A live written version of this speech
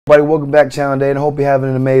Everybody, welcome back to Channel Day, and I hope you're having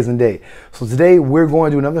an amazing day. So today we're going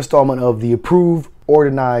to do another installment of the Approved or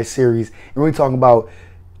Denied series, and we're talking about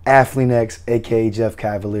ATHLEANX, aka Jeff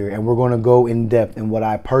Cavaliere, and we're going to go in depth in what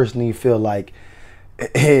I personally feel like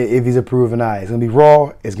if he's approved or not. It's going to be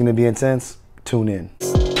raw, it's going to be intense. Tune in.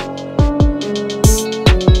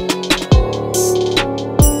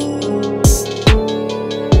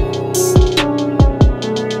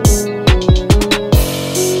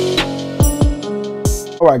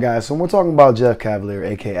 Alright guys, so when we're talking about Jeff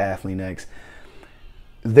Cavaliere, aka ATHLEANX,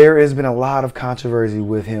 there has been a lot of controversy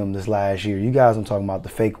with him this last year. You guys are talking about the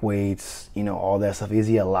fake weights, you know, all that stuff. Is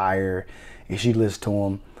he a liar? Is she listen to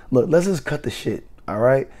him? Look, let's just cut the shit,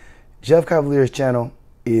 alright? Jeff Cavaliere's channel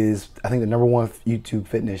is, I think, the #1 YouTube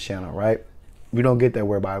fitness channel, right? We don't get that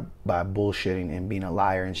where by bullshitting and being a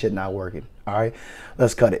liar and shit not working, alright?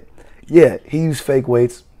 Let's cut it. Yeah, he used fake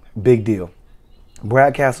weights, big deal.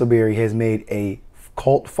 Brad Castleberry has made a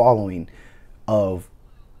cult following of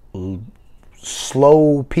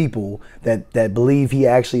slow people that believe he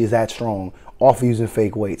actually is that strong off of using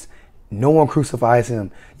fake weights. No one crucifies him.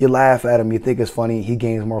 You laugh at him, you think it's funny. He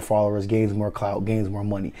gains more followers, gains more clout, gains more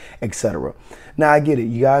money, etc. Now I get it.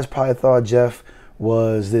 You guys probably thought Jeff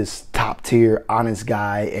was this top tier honest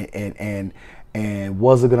guy and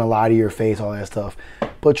wasn't gonna lie to your face, all that stuff.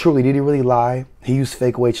 But truly, did he really lie? He used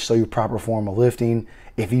fake weights to show you proper form of lifting.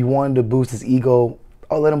 If he wanted to boost his ego,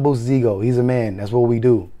 oh, let him boost his ego. He's a man. That's what we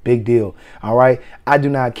do. Big deal. All right? I do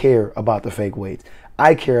not care about the fake weights.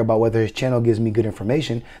 I care about whether his channel gives me good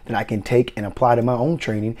information that I can take and apply to my own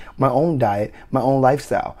training, my own diet, my own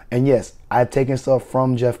lifestyle. And yes, I've taken stuff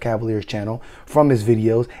from Jeff Cavaliere's channel, from his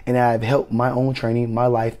videos, and I've helped my own training, my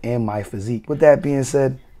life, and my physique. With that being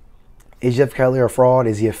said, is Jeff Cavaliere a fraud?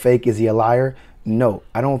 Is he a fake? Is he a liar? No,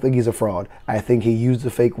 I don't think he's a fraud. I think he used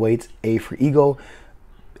the fake weights, A, for ego,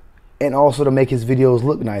 and also to make his videos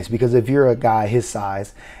look nice. Because if you're a guy his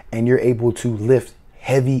size and you're able to lift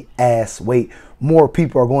heavy ass weight, more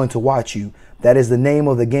people are going to watch you. That is the name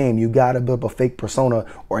of the game. You got to build up a fake persona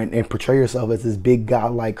and portray yourself as this big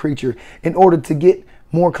godlike creature in order to get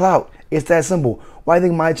more clout. It's that simple. Why do you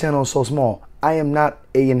think my channel is so small? I am not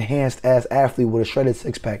a enhanced ass athlete with a shredded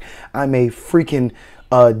six-pack. I'm a freaking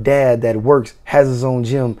dad that works, has his own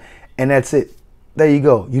gym, and that's it. There you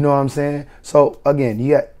go. You know what I'm saying? So again,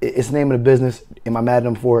 you got, it's the name of the business. Am I mad at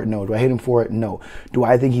him for it? No. Do I hate him for it? No. Do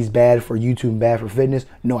I think he's bad for YouTube and bad for fitness?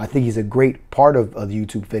 No. I think he's a great part of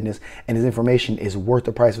YouTube fitness, and his information is worth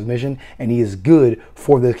the price of admission, and he is good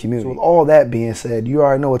for this community. So with all that being said, you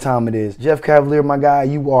already know what time it is. Jeff Cavaliere, my guy,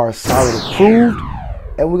 you are solid approved.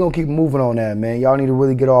 And we're gonna keep moving on that, man. Y'all need to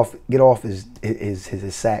really get off his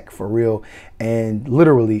sack for real, and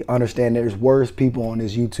literally understand there's worse people on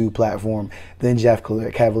this YouTube platform than Jeff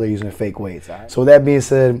Cavaliere using fake weights. Right? So with that being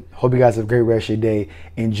said, hope you guys have a great rest of your day.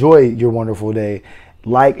 Enjoy your wonderful day.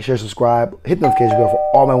 Like, share, subscribe, hit the notification bell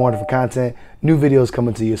for all my wonderful content. New videos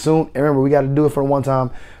coming to you soon. And remember, we got to do it for one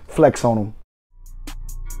time. Flex on them.